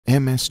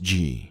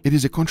MSG. It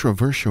is a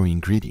controversial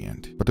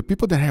ingredient, but the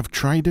people that have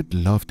tried it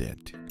loved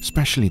it,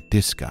 especially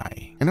this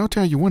guy. And I'll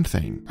tell you one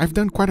thing, I've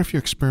done quite a few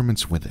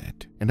experiments with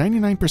it, and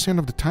 99%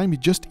 of the time it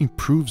just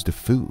improves the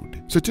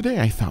food. So today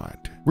I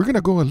thought, we're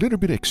gonna go a little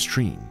bit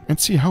extreme and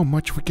see how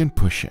much we can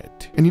push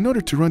it. And in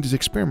order to run this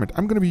experiment,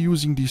 I'm gonna be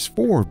using these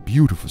 4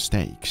 beautiful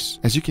steaks.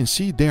 As you can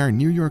see, they are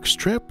New York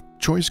strip,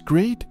 choice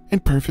grade,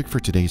 and perfect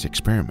for today's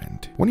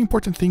experiment. One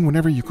important thing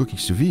whenever you're cooking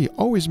sous vide,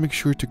 always make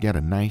sure to get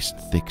a nice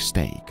thick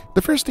steak.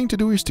 The first thing to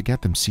do is to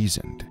get them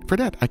seasoned. For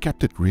that, I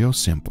kept it real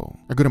simple.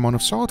 A good amount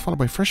of salt followed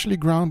by freshly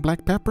ground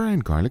black pepper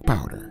and garlic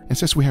powder. And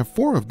since we have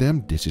 4 of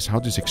them, this is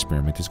how this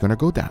experiment is gonna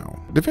go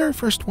down. The very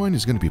first one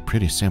is gonna be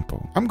pretty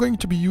simple. I'm going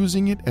to be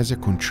using it as a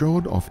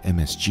control of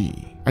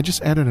MSG. I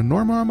just added a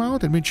normal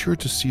amount and made sure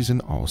to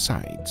season all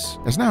sides.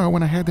 As now I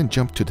went ahead and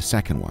jumped to the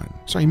second one.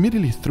 So I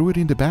immediately threw it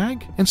in the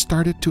bag and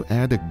started to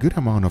add a good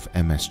amount of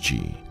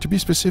MSG. To be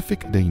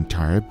specific, the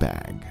entire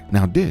bag.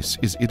 Now this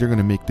is either going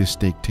to make this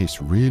steak taste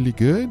really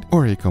good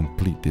or a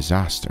complete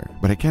disaster,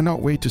 but I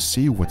cannot wait to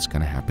see what's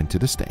going to happen to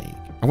the steak.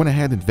 I went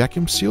ahead and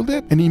vacuum sealed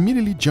it and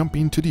immediately jump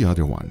into the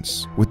other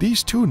ones. With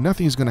these 2,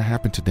 nothing is going to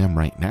happen to them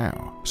right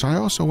now. So I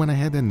also went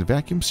ahead and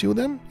vacuum sealed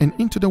them, and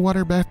into the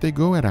water bath they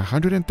go at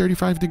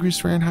 135 degrees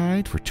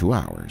Fahrenheit for 2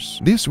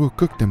 hours. This will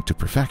cook them to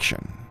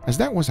perfection. As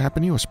that was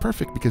happening, it was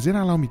perfect because it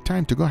allowed me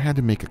time to go ahead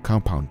and make a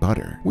compound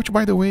butter, which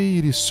by the way,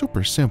 it is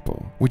super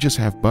simple. We just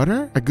have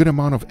butter, a good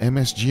amount of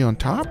MSG on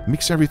top,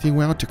 mix everything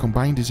well to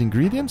combine these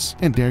ingredients,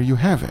 and there you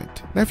have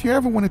it. Now if you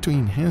ever wanted to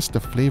enhance the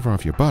flavor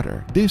of your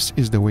butter, this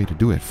is the way to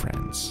do it,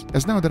 friends.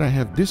 As now that I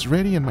have this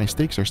ready and my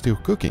steaks are still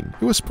cooking,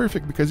 it was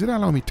perfect because it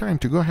allowed me time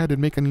to go ahead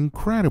and make an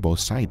incredible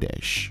side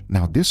dish.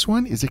 Now this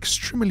one is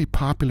extremely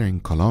popular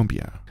in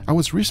Colombia. I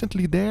was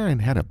recently there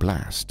and had a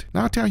blast.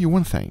 Now I'll tell you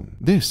one thing,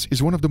 this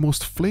is one of the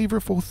most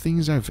flavorful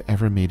things I've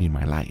ever made in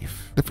my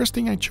life. The first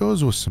thing I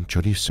chose was some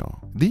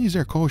chorizo. These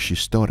are called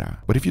chistora,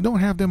 but if you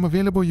don't have them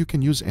available, you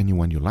can use any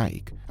one you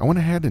like. I went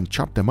ahead and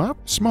chopped them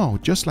up, small,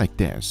 just like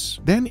this.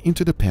 Then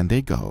into the pan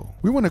they go.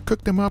 We want to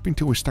cook them up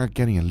until we start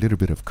getting a little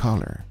bit of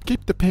color.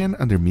 Keep the pan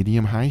under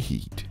medium-high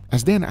heat.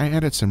 As then I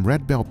added some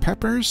red bell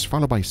peppers,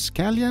 followed by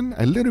scallion,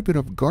 a little bit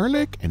of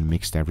garlic, and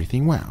mixed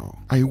everything well.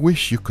 I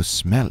wish you could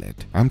smell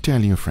it. I'm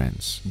telling you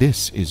friends,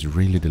 this is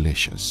really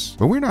delicious.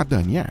 But we're not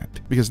done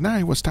yet, because now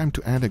it was time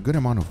to add a good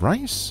amount of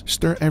rice,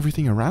 stir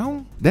everything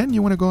around, then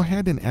you want to go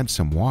ahead and add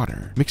some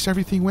water. Mix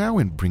everything well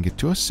and bring it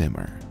to a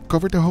simmer.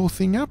 Cover the whole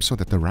thing up so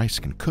that the rice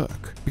can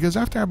cook. Because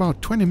after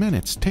about 20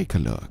 minutes, take a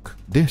look.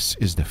 This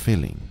is the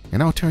filling.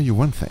 And I'll tell you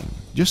one thing,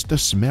 just the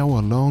smell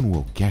alone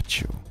will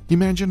get you.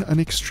 Imagine an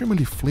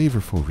extremely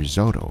flavorful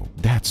risotto.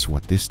 That's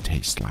what this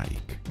tastes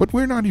like. But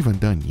we're not even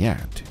done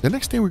yet. The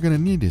next thing we're gonna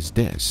need is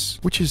this,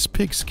 which is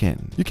pig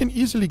skin. You can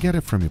easily get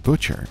it from a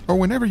butcher, or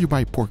whenever you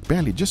buy pork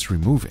belly, just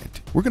remove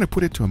it. We're gonna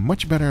put it to a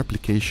much better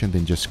application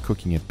than just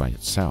cooking it by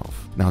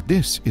itself. Now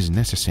this is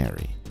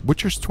necessary.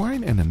 Butcher's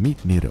twine and a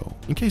meat needle.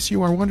 In case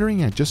you are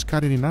wondering, I just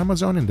got it in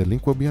Amazon and the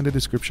link will be in the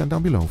description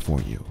down below for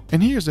you.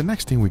 And here's the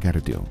next thing we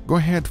gotta do. Go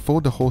ahead,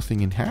 fold the whole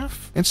thing in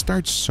half and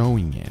start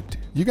sewing it.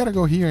 You gotta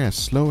go here as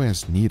slow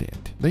as needed.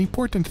 The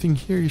important thing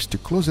here is to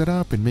close it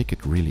up and make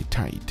it really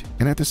tight.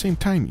 And at the same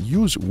time,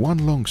 use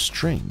one long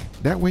string.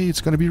 That way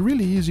it's gonna be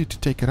really easy to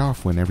take it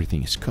off when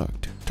everything is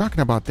cooked.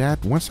 Talking about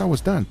that, once I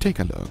was done, take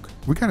a look.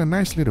 We got a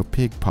nice little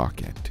pig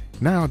pocket.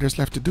 Now there's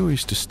left to do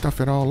is to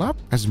stuff it all up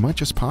as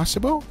much as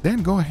possible,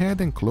 then go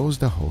ahead and close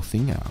the whole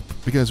thing up.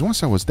 Because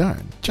once I was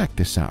done, check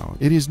this out,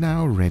 it is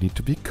now ready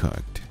to be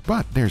cooked.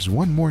 But there's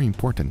one more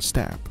important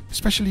step,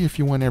 especially if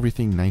you want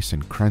everything nice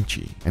and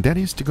crunchy, and that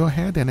is to go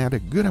ahead and add a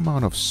good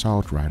amount of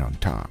salt right on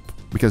top.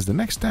 Because the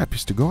next step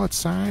is to go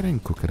outside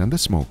and cook it on the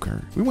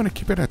smoker. We want to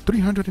keep it at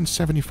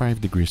 375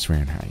 degrees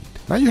Fahrenheit.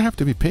 Now you have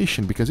to be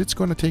patient because it's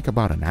going to take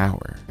about an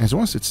hour. As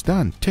once it's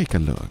done, take a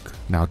look.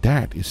 Now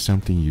that is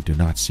something you do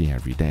not see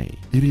every day.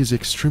 It is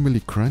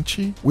extremely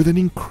crunchy with an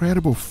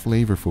incredible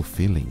flavorful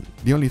feeling.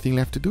 The only thing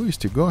left to do is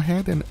to go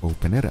ahead and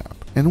open it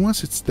up. And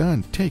once it's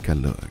done, take a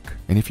look.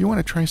 And if you want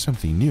to try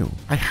something new,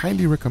 I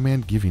highly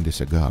recommend giving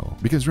this a go.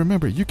 Because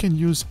remember, you can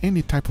use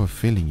any type of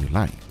filling you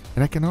like.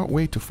 And I cannot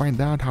wait to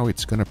find out how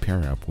it's gonna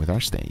pair up with our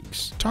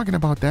steaks. Talking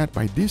about that,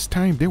 by this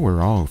time they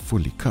were all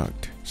fully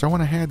cooked. So I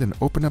went ahead and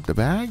opened up the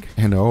bag,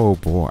 and oh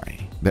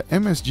boy, the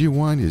MSG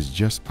one is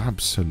just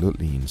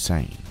absolutely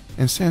insane.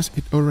 And since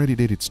it already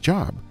did its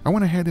job, I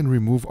went ahead and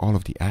removed all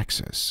of the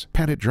excess.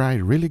 Pat it dry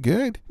really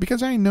good,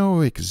 because I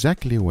know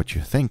exactly what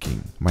you're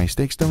thinking. My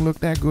steaks don't look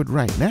that good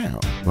right now,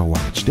 but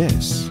watch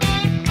this.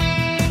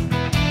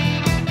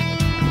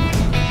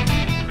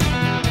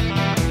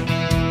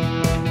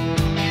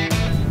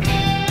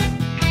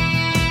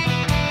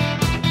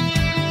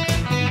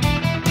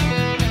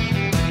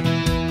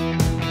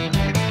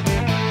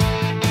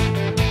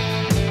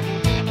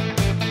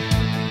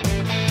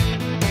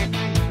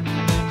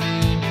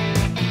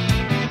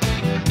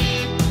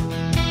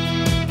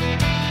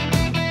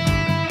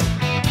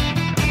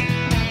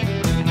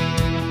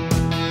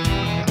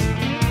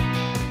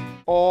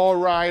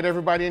 right,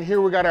 everybody, and here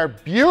we got our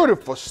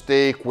beautiful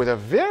steak with a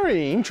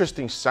very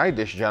interesting side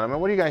dish, gentlemen.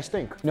 What do you guys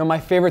think? You know, my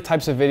favorite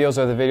types of videos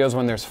are the videos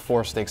when there's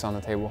 4 steaks on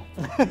the table.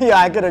 Yeah,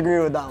 I could agree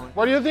with that one.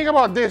 What do you think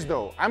about this,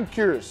 though? I'm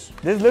curious.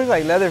 This looks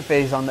like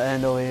Leatherface on the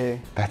end over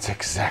here. That's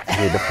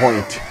exactly the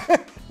point.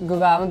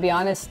 Guga, I'm gonna be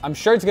honest. I'm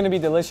sure it's gonna be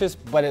delicious,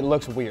 but it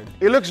looks weird.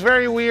 It looks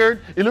very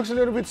weird. It looks a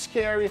little bit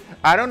scary.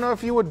 I don't know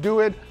if you would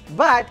do it,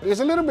 but it's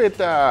a little bit, Is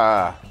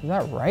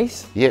that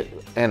rice? yeah,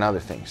 and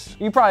other things.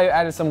 You probably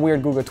added some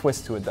weird Guga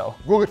twist to it, though.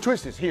 Google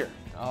Twist is here.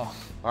 Oh.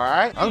 All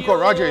right? Uncle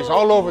Roger is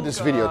all over this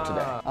video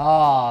today.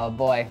 Oh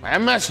boy.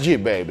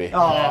 MSG, baby. Oh.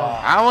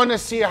 I want to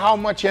see how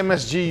much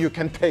MSG you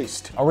can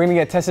taste. Are we gonna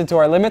get tested to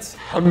our limits?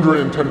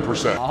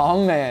 110%.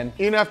 Oh man.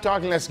 Enough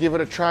talking, let's give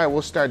it a try.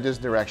 We'll start this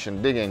direction.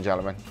 Dig in,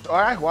 gentlemen.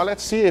 All right, well,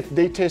 let's see if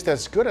they taste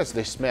as good as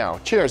they smell.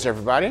 Cheers,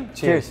 everybody.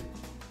 Cheers.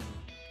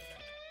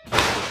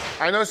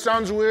 I know it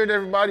sounds weird,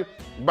 everybody,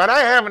 but I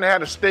haven't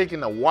had a steak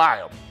in a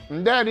while.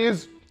 And that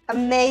is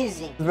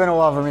Amazing. It's been a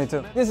while for me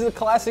too. This is a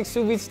classic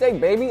sous vide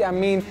steak, baby. I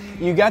mean,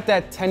 you got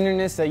that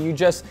tenderness that you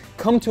just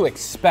come to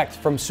expect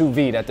from sous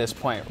vide at this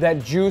point.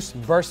 That juice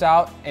bursts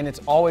out and it's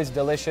always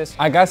delicious.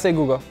 I gotta say,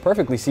 Guga,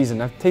 perfectly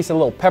seasoned. I've tasted a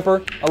little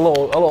pepper, a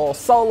little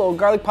salt, a little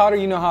garlic powder,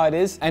 you know how it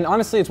is. And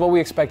honestly, it's what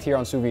we expect here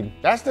on sous vide.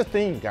 That's the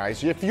thing,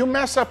 guys. If you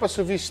mess up a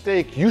sous vide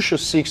steak, you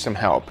should seek some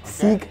help.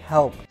 Seek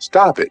help.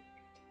 Stop it.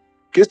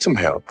 Get some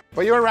help.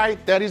 But you're right,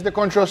 that is the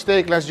control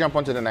steak. Let's jump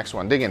on to the next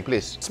one. Dig in,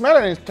 please. Smell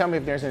it and tell me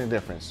if there's any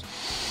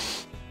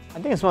difference. I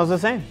think it smells the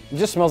same. It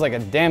just smells like a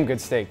damn good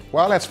steak.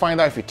 Well, let's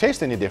find out if it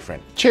tastes any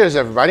different. Cheers,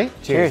 everybody.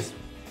 Cheers.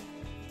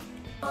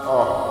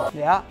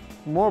 Yeah,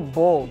 more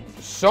bold.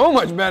 So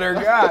much better,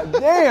 god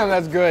damn,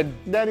 that's good.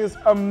 That is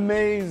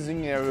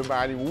amazing,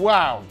 everybody.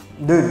 Wow.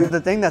 Dude,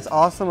 the thing that's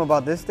awesome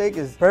about this steak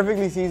is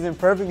perfectly seasoned,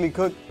 perfectly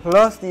cooked,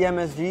 plus the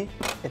MSG.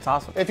 It's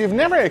awesome. If you've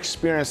never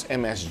experienced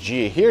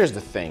MSG, here's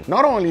the thing.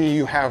 Not only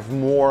you have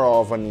more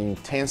of an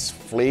intense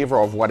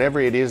flavor of whatever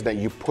it is that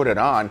you put it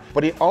on,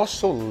 but it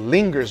also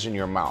lingers in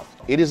your mouth.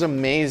 It is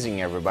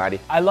amazing, everybody.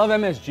 I love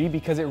MSG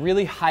because it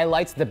really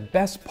highlights the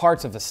best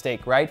parts of the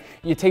steak, right?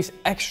 You taste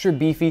extra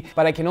beefy,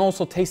 but I can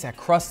also taste that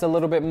crust a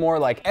little bit more.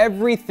 Like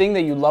everything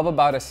that you love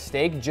about a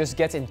steak just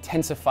gets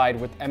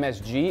intensified with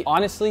MSG.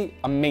 Honestly,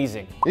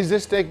 amazing. Is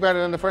this steak better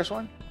than the first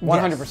one?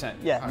 100%.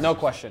 Yes. No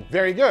question.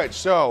 Very good.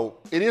 So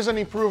it is an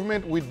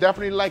improvement. We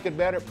definitely like it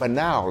better. But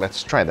now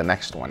let's try the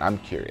next one. I'm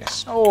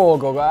curious. Oh,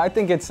 Goga, I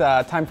think it's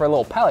time for a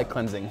little palate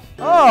cleansing.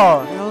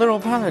 Oh, a little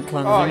palate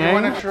cleansing. Oh, you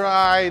want to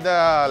try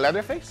the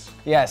Leatherface?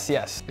 Yes,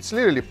 yes. It's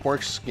literally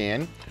pork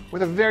skin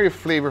with a very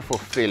flavorful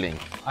filling.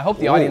 I hope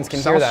the audience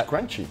can hear that.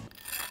 Sounds crunchy.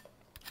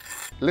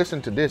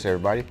 Listen to this,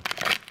 everybody.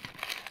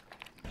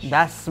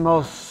 That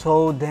smells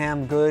so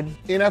damn good.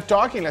 Enough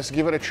talking. Let's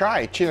give it a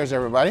try. Cheers,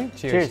 everybody.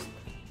 Cheers.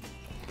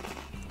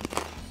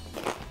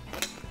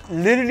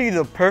 Literally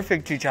the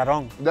perfect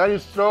chicharrón. That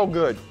is so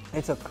good.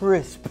 It's a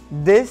crisp.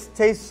 This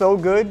tastes so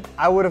good,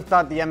 I would have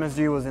thought the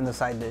MSG was in the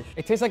side dish.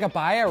 It tastes like a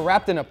paella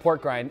wrapped in a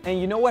pork rind.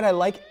 And you know what I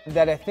like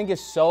that I think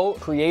is so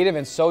creative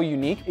and so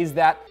unique is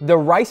that the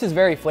rice is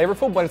very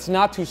flavorful, but it's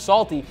not too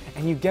salty.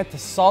 And you get the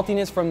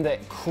saltiness from the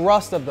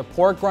crust of the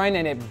pork rind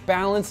and it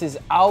balances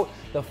out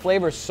the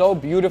flavor so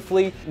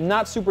beautifully.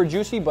 Not super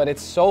juicy, but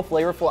it's so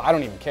flavorful, I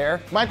don't even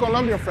care. My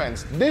Colombian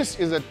friends, this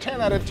is a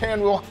 10 out of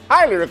 10. We'll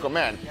highly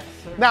recommend.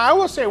 Now, I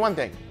will say one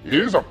thing. It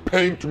is a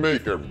pain to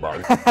make,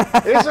 everybody.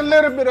 It's a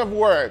little bit of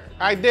work.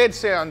 I did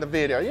say on the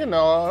video, you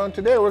know,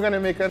 today we're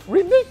gonna make a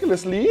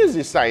ridiculously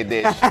easy side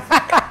dish.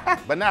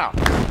 But now,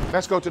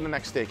 let's go to the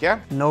next steak, yeah?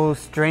 No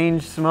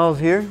strange smells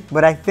here,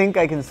 but I think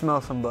I can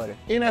smell some butter.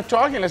 Enough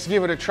talking, let's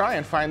give it a try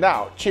and find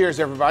out. Cheers,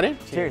 everybody.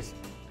 Cheers.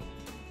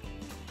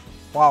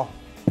 Wow,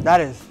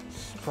 that is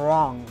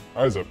strong.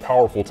 That is a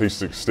powerful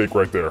tasting steak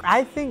right there.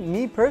 I think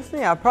me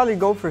personally, I'd probably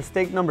go for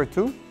steak number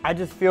 2. I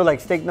just feel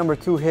like steak number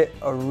 2 hit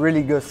a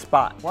really good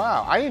spot.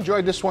 Wow, I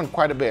enjoyed this one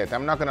quite a bit.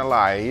 I'm not gonna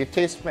lie. It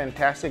tastes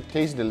fantastic,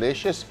 tastes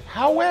delicious.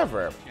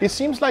 However, it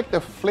seems like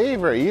the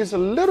flavor is a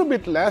little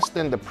bit less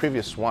than the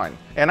previous one.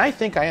 And I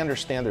think I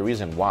understand the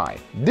reason why.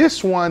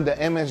 This one, the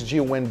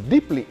MSG went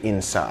deeply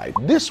inside.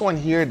 This one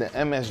here, the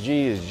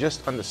MSG is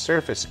just on the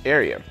surface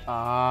area.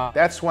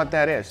 That's what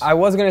that is. I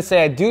was gonna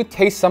say, I do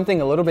taste something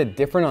a little bit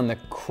different on the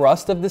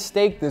crust of the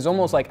steak. There's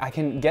almost like I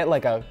can get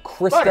like a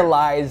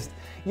crystallized,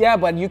 yeah,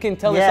 but you can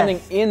tell there's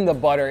something in the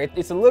butter.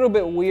 It's a little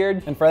bit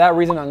weird, and for that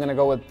reason, I'm gonna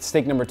go with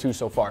steak number 2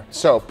 so far.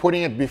 So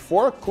putting it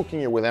before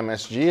cooking it with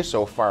MSG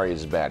so far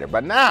is better.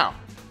 But now,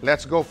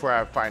 let's go for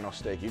our final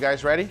steak. You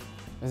guys ready?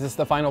 Is this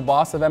the final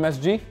boss of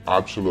MSG?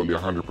 Absolutely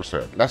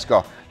 100%. Let's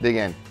go, dig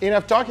in.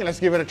 Enough talking, let's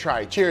give it a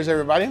try. Cheers,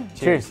 everybody.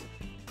 Cheers.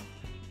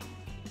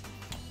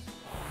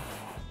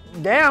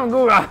 Damn,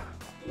 Guga.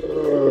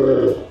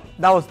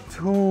 That was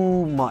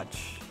too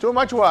much. Too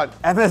much what?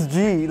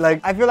 MSG. Like,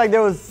 I feel like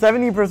there was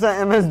 70%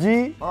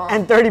 MSG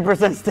and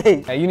 30%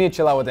 steak. Hey, you need to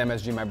chill out with the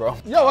MSG, my bro.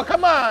 Yo, well,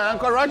 come on.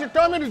 Uncle Roger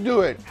told me to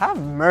do it.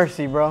 Have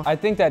mercy, bro. I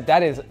think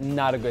that is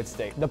not a good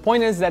steak. The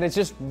point is that it's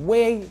just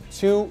way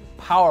too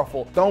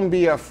powerful. Don't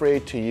be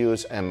afraid to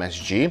use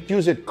MSG.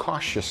 Use it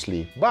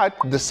cautiously. But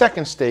the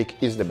second steak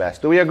is the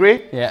best. Do we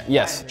agree? Yeah,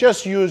 yes.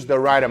 Just use the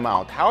right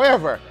amount.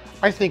 However,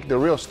 I think the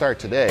real star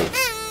today,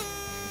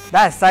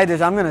 That side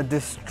dish, I'm gonna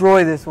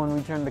destroy this when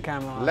we turn the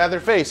camera on.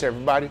 Leatherface,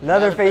 everybody.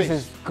 Leatherface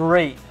is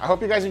great. I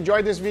hope you guys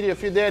enjoyed this video.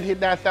 If you did,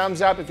 hit that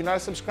thumbs up. If you're not a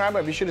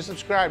subscriber, be sure to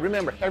subscribe.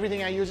 Remember,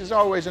 everything I use is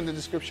always in the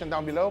description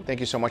down below. Thank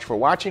you so much for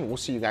watching. We'll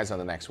see you guys on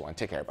the next one.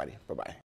 Take care, everybody. Bye-bye.